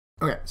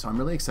So I'm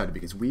really excited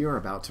because we are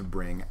about to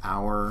bring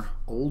our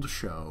old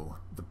show,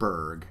 The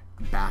Burg,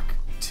 back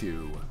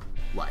to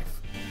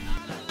life.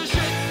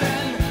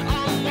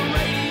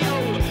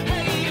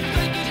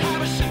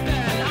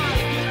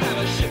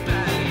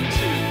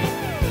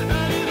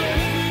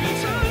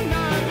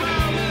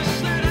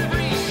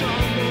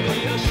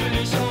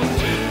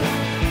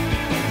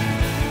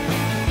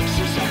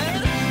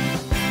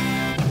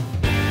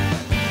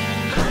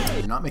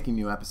 Not making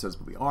new episodes,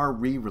 but we are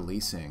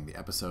re-releasing the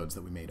episodes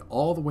that we made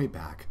all the way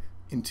back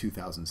in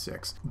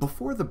 2006.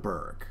 Before The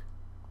Burg,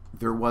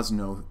 there was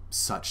no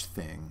such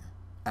thing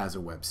as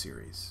a web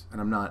series. And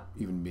I'm not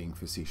even being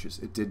facetious.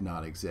 It did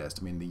not exist.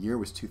 I mean, the year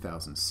was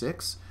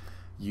 2006.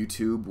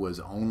 YouTube was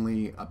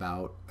only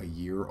about a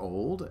year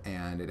old,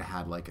 and it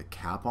had like a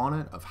cap on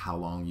it of how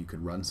long you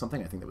could run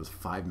something. I think that was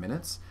 5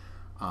 minutes.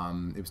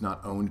 It was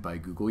not owned by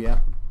Google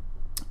yet.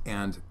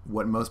 And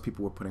what most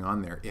people were putting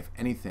on there, if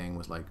anything,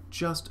 was like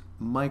just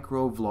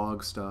micro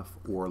vlog stuff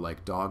or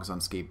like dogs on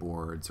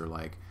skateboards or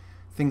like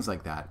things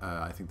like that.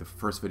 I think the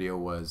first video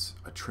was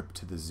a trip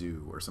to the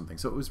zoo or something.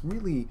 So it was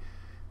really,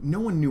 no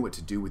one knew what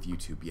to do with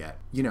YouTube yet.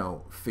 You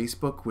know,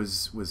 Facebook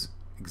was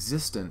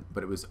existent,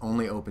 but it was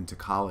only open to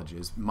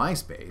colleges.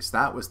 MySpace,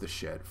 that was the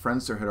shit.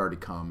 Friendster had already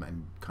come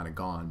and kind of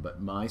gone,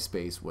 but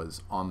MySpace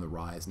was on the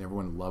rise and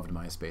everyone loved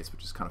MySpace,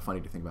 which is kind of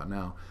funny to think about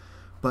now.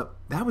 But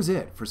that was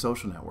it for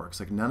social networks.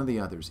 Like none of the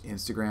others,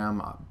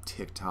 Instagram,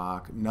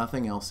 TikTok,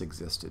 nothing else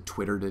existed.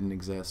 Twitter didn't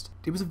exist.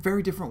 It was a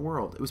very different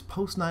world. It was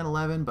post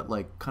 9/11, but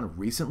like kind of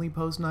recently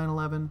post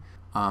 9/11.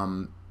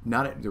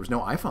 There was no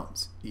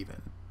iPhones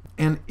even.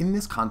 And in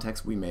this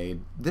context, we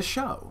made this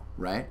show,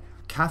 right?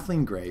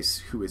 Kathleen Grace,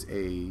 who is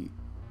a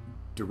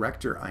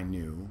director I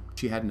knew,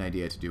 she had an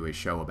idea to do a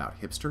show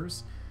about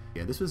hipsters.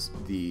 Yeah, this was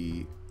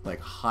the like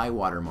high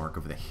water mark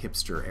of the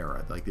hipster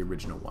era, like the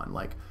original one,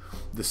 like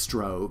the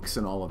Strokes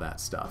and all of that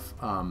stuff.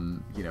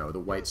 You know,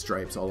 the White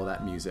Stripes, all of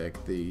that music,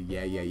 the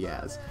yeah, yeah,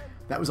 yeahs.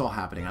 That was all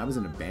happening. I was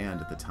in a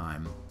band at the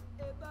time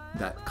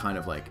that kind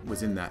of like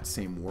was in that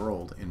same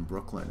world in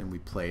Brooklyn, and we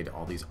played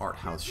all these art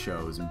house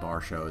shows and bar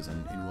shows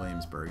in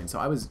Williamsburg. And so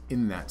I was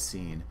in that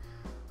scene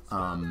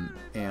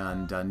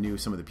and knew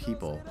some of the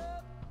people.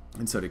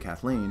 And so did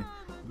Kathleen,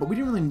 but we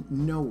didn't really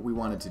know what we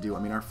wanted to do.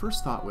 I mean, our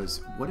first thought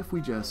was, what if we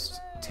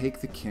just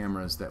take the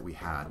cameras that we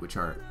had, which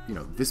are, you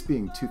know, this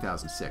being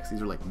 2006,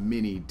 these are like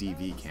mini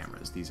DV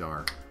cameras. These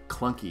are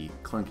clunky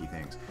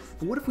things.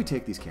 But what if we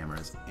take these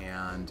cameras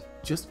and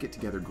just get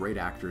together great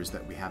actors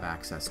that we have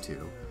access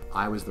to?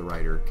 I was the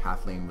writer,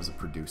 Kathleen was a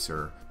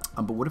producer.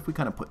 But what if we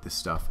kind of put this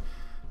stuff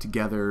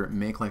together,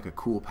 make like a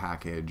cool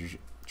package,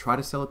 try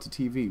to sell it to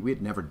TV? We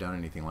had never done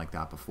anything like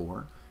that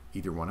before,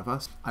 either one of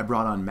us. I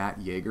brought on Matt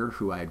Yeager,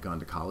 who I had gone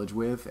to college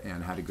with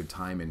and had a good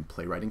time in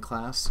playwriting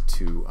class,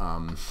 to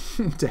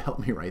to help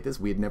me write this.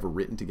 We had never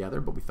written together,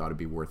 but we thought it'd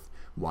be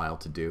worthwhile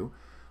to do.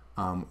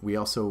 We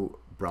also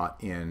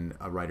brought in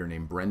a writer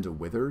named Brenda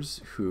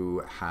Withers,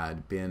 who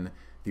had been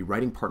the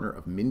writing partner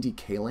of Mindy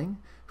Kaling,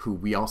 who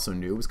we also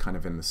knew was kind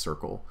of in the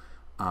circle,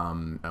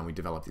 and we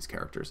developed these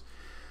characters.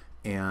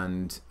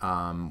 And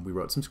we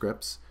wrote some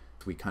scripts.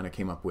 We kind of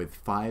came up with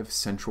 5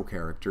 central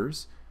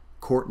characters.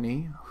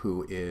 Courtney,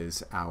 who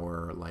is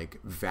our like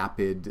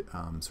vapid,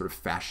 sort of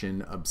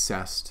fashion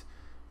obsessed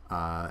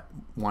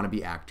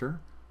wannabe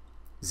actor.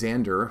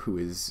 Xander, who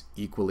is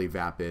equally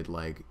vapid,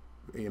 like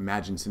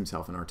imagines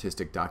himself an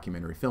artistic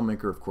documentary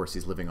filmmaker. Of course,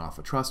 he's living off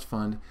a trust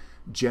fund.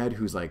 Jed,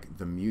 who's like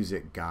the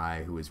music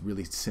guy, who is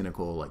really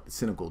cynical, like the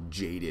cynical,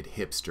 jaded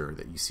hipster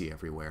that you see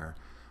everywhere.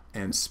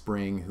 And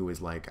Spring, who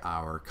is like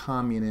our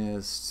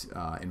communist,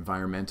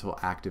 environmental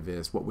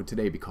activist, what would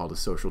today be called a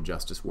social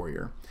justice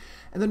warrior.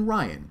 And then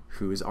Ryan,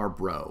 who is our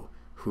bro,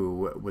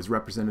 who was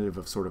representative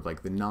of sort of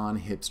like the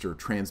non-hipster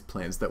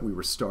transplants that we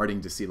were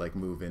starting to see like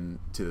move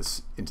into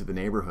the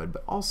neighborhood,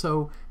 but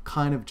also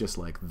kind of just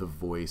like the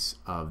voice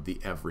of the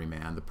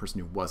everyman, the person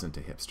who wasn't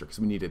a hipster, because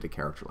we needed a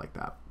character like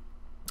that.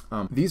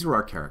 These were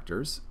our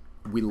characters.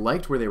 We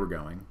liked where they were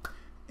going,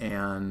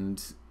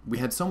 and we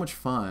had so much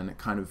fun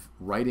kind of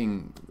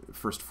writing the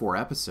first 4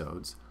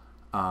 episodes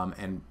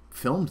and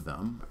filmed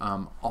them.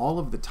 All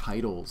of the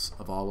titles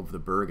of all of the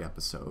Burg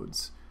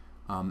episodes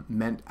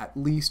meant at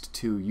least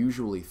 2,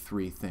 usually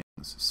 3 things.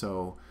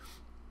 So,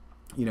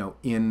 you know,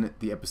 in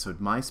the episode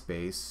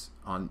MySpace,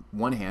 on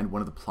one hand,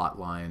 one of the plot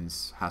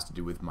lines has to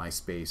do with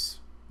MySpace,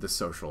 the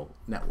social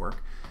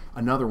network.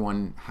 Another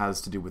one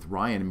has to do with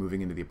Ryan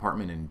moving into the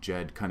apartment and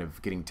Jed kind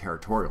of getting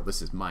territorial.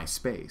 This is my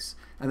space.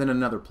 And then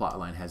another plot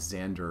line has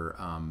Xander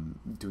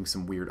doing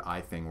some weird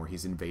eye thing where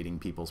he's invading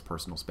people's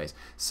personal space.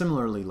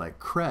 Similarly, like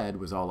Cred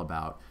was all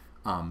about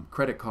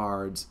credit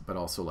cards, but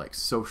also like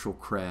social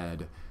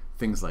cred,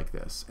 things like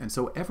this. And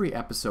so every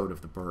episode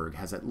of The Burg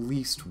has at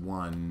least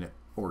 1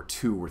 or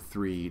 2 or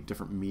 3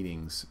 different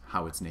meanings,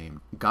 how it's named.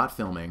 Got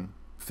filming,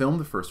 filmed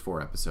the first 4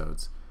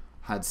 episodes,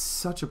 had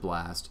such a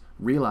blast,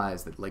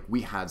 realized that like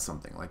we had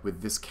something like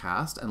with this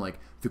cast and like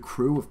the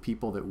crew of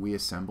people that we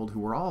assembled, who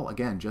were all,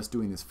 again, just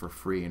doing this for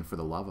free and for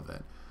the love of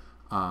it.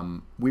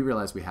 We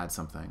realized we had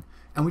something,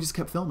 and we just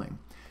kept filming.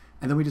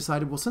 And then we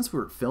decided, well, since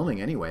we're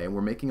filming anyway and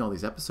we're making all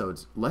these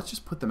episodes, let's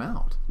just put them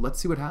out. Let's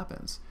see what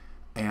happens.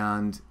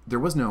 And there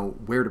was no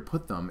where to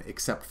put them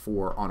except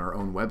for on our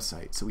own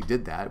website. So we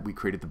did that. We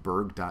created the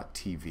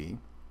Burg.tv.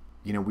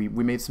 You know, we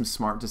made some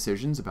smart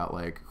decisions about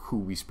like who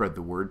we spread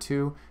the word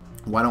to.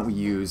 Why don't we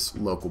use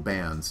local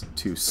bands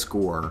to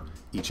score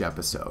each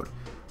episode?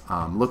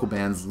 Local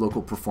bands,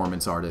 local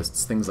performance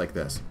artists, things like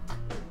this.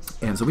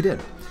 And so we did.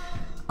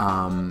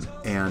 And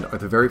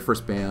the very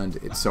first band,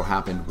 it so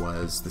happened,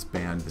 was this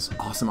band, this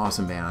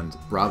awesome band,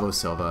 Bravo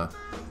Silva.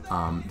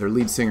 Their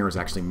lead singer was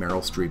actually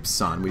Meryl Streep's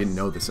son. We didn't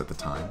know this at the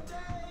time.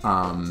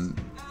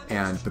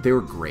 But they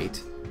were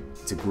great.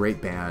 It's a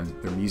great band.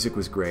 Their music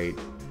was great.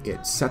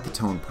 It set the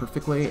tone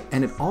perfectly.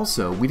 And it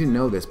also, we didn't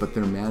know this, but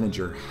their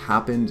manager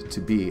happened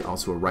to be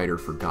also a writer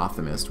for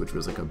Gothamist, which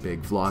was like a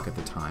big vlog at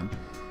the time.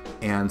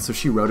 And so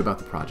she wrote about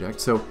the project.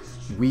 So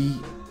we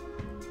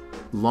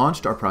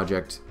launched our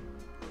project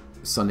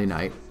Sunday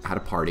night, had a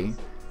party,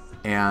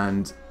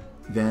 and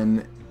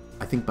then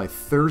I think by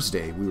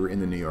Thursday we were in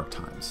the New York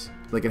Times.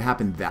 Like, it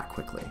happened that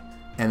quickly.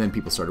 And then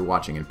people started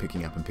watching and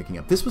picking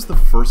up. This was the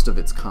first of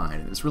its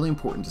kind, and it's really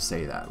important to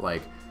say that.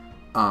 Like,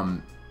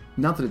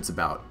 not that it's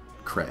about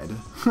cred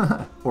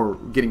or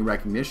getting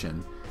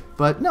recognition,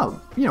 but no,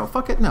 you know,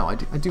 fuck it, no, I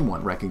do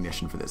want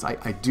recognition for this.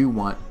 I do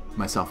want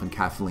myself and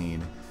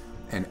Kathleen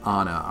and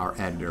Anna, our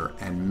editor,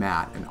 and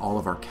Matt, and all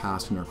of our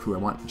cast and our crew. I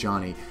want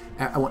Johnny.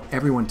 I want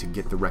everyone to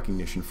get the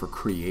recognition for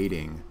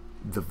creating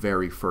the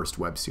very first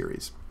web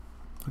series.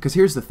 Because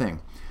here's the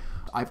thing.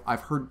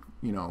 I've heard,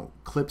 you know,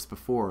 clips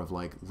before of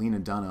like Lena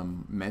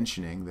Dunham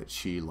mentioning that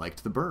she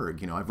liked the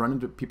Burg. You know, I've run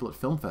into people at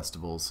film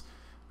festivals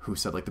who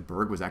said like the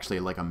Burg was actually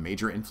like a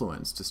major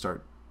influence to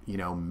start, you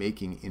know,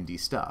 making indie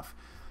stuff.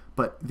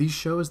 But these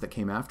shows that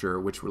came after,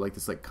 which were like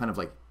this like kind of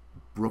like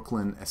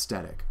Brooklyn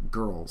aesthetic,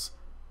 girls,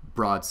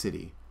 Broad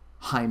City,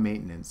 high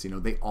maintenance, you know,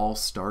 they all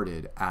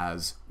started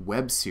as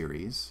web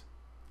series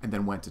and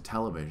then went to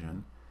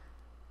television.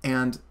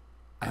 And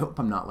I hope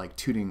I'm not like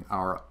tooting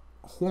our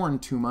horn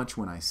too much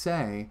when I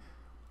say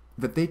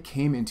that they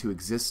came into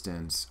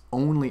existence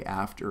only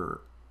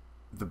after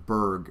the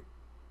Burg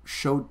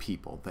showed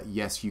people that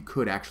yes, you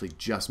could actually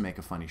just make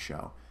a funny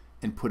show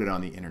and put it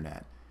on the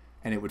internet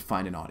and it would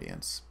find an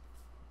audience.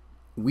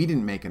 We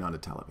didn't make it onto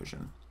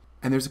television.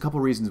 And there's a couple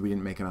reasons we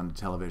didn't make it onto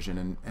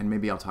television, and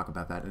maybe I'll talk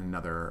about that in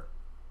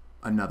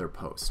another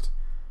post.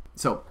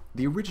 So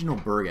the original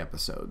Burg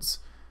episodes,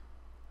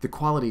 the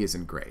quality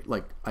isn't great.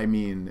 Like, I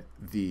mean,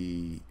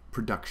 the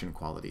production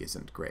quality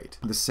isn't great.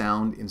 The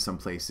sound in some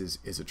places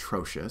is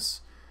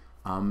atrocious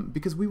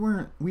because we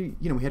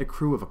had a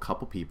crew of a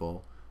couple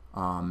people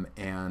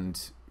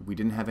and we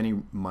didn't have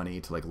any money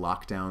to like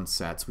lock down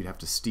sets. We'd have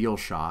to steal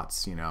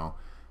shots, you know,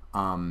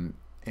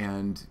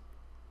 and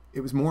it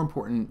was more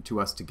important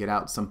to us to get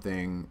out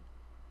something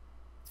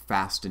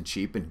fast and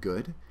cheap and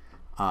good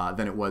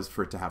than it was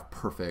for it to have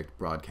perfect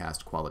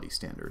broadcast quality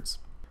standards.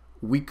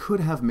 We could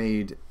have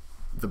made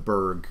the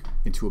Burg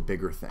into a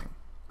bigger thing.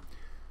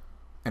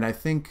 And I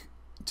think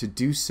to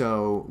do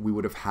so, we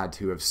would have had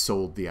to have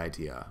sold the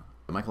idea.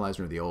 Michael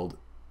Eisner, the old,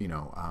 you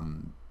know,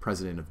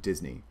 president of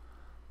Disney,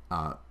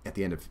 at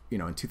the end of, you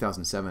know, in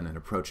 2007, and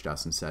approached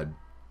us and said,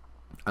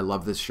 I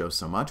love this show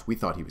so much. We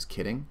thought he was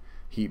kidding.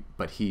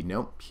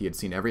 Nope, he had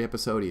seen every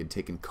episode. He had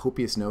taken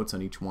copious notes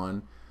on each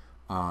one.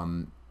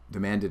 The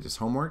man did his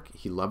homework.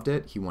 He loved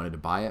it. He wanted to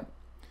buy it.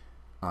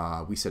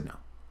 We said no.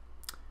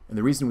 And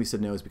the reason we said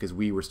no is because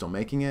we were still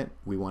making it.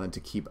 We wanted to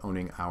keep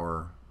owning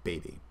our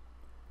baby.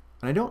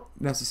 And I don't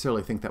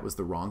necessarily think that was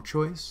the wrong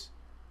choice.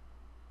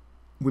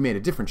 We made a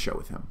different show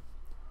with him.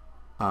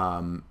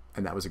 And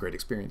that was a great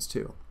experience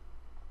too.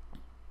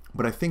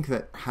 But I think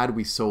that had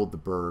we sold the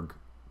Burg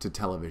to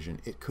television,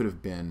 it could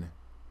have been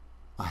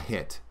a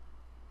hit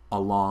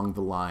along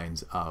the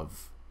lines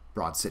of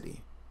Broad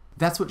City.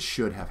 That's what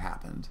should have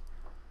happened.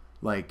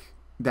 Like,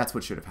 that's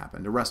what should have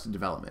happened. Arrested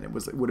Development.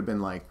 It would have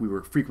been like we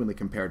were frequently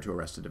compared to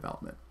Arrested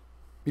Development.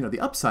 You know,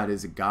 the upside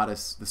is it got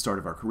us the start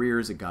of our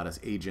careers. It got us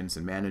agents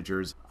and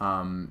managers.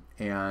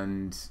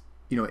 And,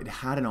 you know, it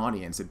had an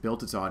audience. It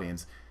built its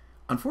audience.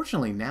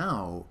 Unfortunately,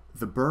 now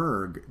the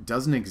Burg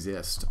doesn't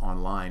exist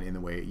online in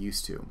the way it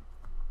used to.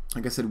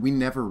 Like I said, we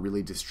never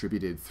really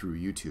distributed through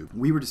YouTube.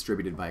 We were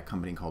distributed by a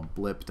company called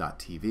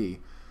blip.tv.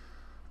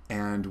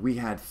 And we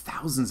had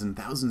thousands and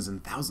thousands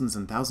and thousands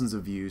and thousands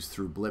of views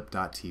through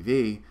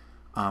blip.tv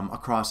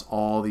across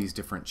all these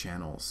different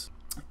channels.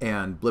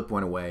 And Blip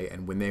went away,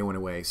 and when they went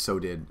away, so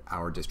did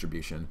our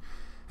distribution.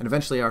 And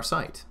eventually our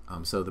site.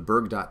 So the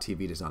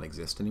Burg.tv does not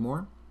exist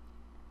anymore.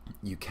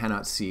 You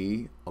cannot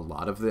see a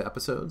lot of the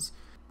episodes.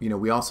 You know,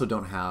 we also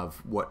don't have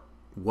what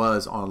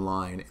was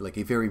online, like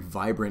a very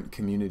vibrant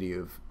community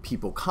of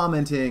people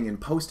commenting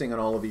and posting on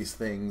all of these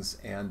things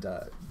and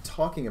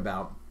talking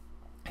about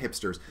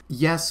hipsters.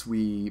 Yes,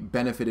 we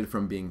benefited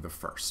from being the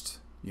first,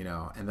 you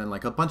know, and then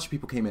like a bunch of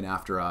people came in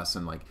after us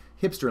and like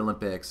Hipster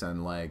Olympics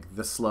and like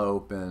The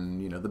Slope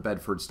and, you know, the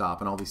Bedford Stop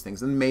and all these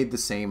things and made the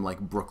same like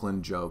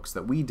Brooklyn jokes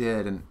that we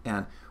did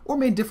and or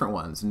made different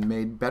ones and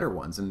made better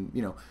ones. And,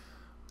 you know,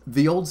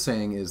 the old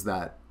saying is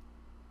that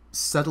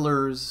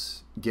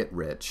settlers get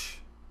rich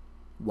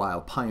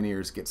while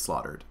pioneers get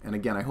slaughtered. And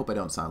again, I hope I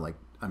don't sound like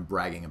I'm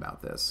bragging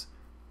about this.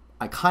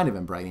 I kind of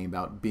am bragging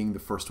about being the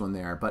first one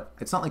there, but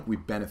it's not like we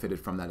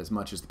benefited from that as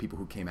much as the people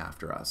who came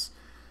after us.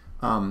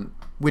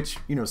 Which,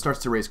 you know, starts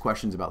to raise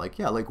questions about like,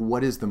 yeah, like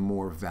what is the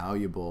more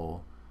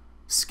valuable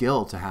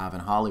skill to have in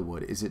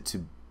Hollywood? Is it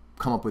to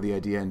come up with the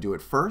idea and do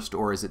it first,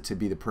 or is it to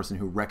be the person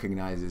who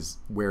recognizes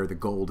where the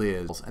gold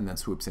is and then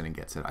swoops in and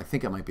gets it? I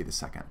think it might be the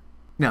second.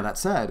 Now, that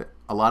said,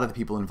 a lot of the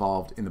people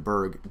involved in the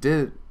Burg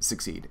did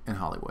succeed in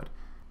Hollywood.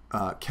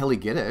 Kelly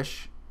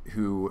Giddish,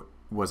 who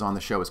was on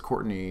the show as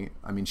Courtney,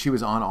 I mean, she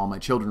was on All My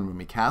Children when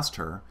we cast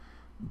her,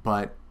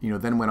 but, you know,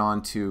 then went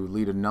on to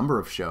lead a number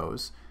of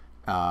shows,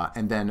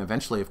 and then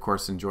eventually, of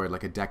course, enjoyed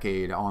like a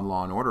decade on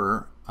Law and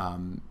Order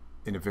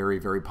in a very,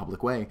 very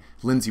public way.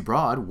 Lindsay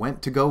Broad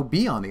went to go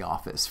be on The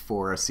Office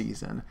for a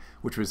season,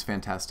 which was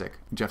fantastic.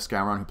 Jeff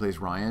Scowron, who plays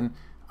Ryan,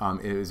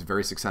 is a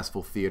very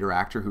successful theater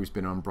actor who's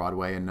been on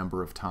Broadway a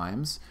number of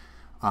times.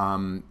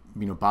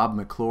 You know, Bob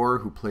McClure,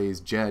 who plays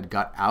Jed,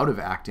 got out of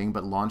acting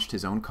but launched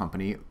his own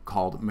company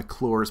called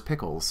McClure's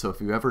Pickles. So if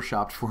you ever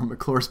shopped for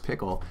McClure's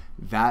Pickle,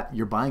 that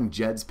you're buying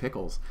Jed's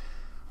Pickles.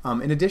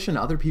 In addition,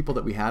 other people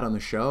that we had on the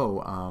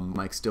show,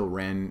 Mike still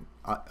ran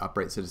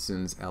Upright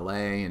Citizens LA,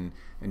 and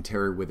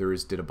Terry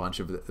Withers did a bunch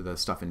of the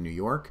stuff in New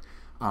York.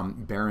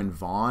 Baron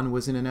Vaughn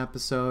was in an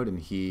episode, and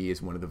he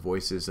is one of the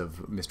voices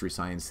of Mystery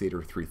Science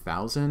Theater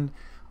 3000.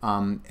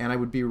 And I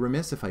would be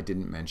remiss if I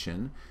didn't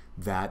mention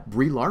that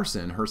Brie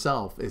Larson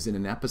herself is in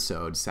an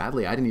episode.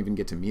 Sadly, I didn't even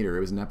get to meet her. It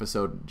was an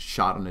episode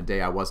shot on a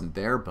day I wasn't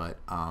there, but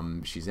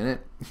she's in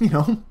it, you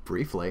know,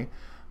 briefly,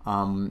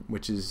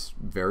 which is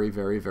very,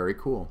 very, very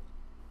cool.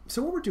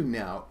 So what we're doing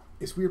now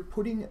is we're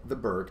putting the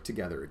Burg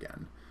together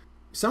again.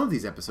 Some of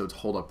these episodes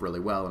hold up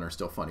really well and are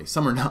still funny.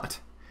 Some are not.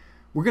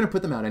 We're going to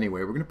put them out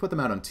anyway. We're going to put them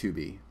out on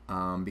Tubi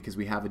because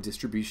we have a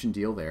distribution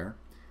deal there.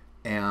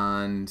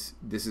 And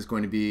this is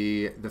going to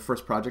be the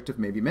first project of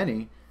maybe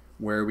many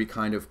where we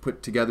kind of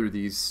put together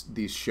these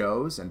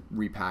shows and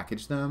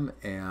repackage them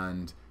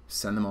and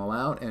send them all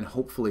out and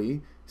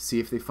hopefully see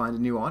if they find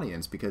a new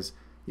audience. Because,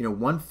 you know,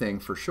 one thing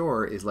for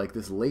sure is like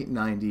this late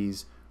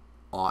 90s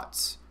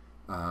aughts,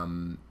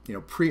 you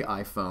know,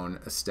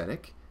 pre-iPhone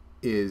aesthetic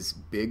is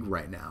big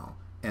right now.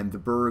 And the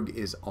Burg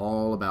is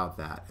all about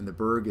that. And the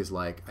Burg is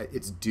like,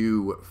 it's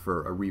due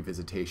for a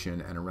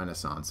revisitation and a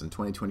renaissance. And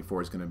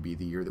 2024 is going to be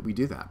the year that we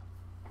do that.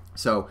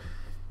 So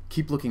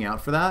keep looking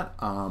out for that.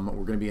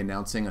 We're going to be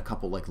announcing a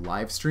couple like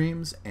live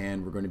streams,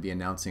 and we're going to be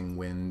announcing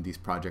when these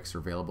projects are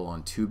available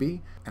on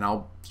Tubi. And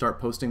I'll start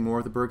posting more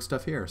of the Burg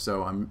stuff here.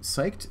 So I'm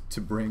psyched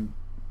to bring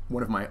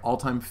one of my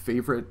all-time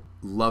favorite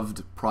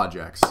loved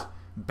projects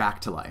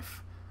back to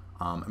life.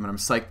 I mean, I'm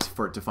psyched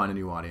for it to find a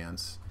new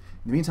audience.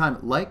 In the meantime,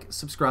 like,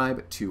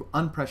 subscribe to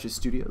Unprecious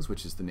Studios,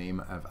 which is the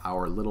name of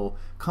our little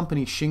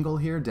company shingle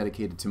here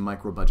dedicated to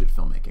micro-budget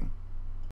filmmaking.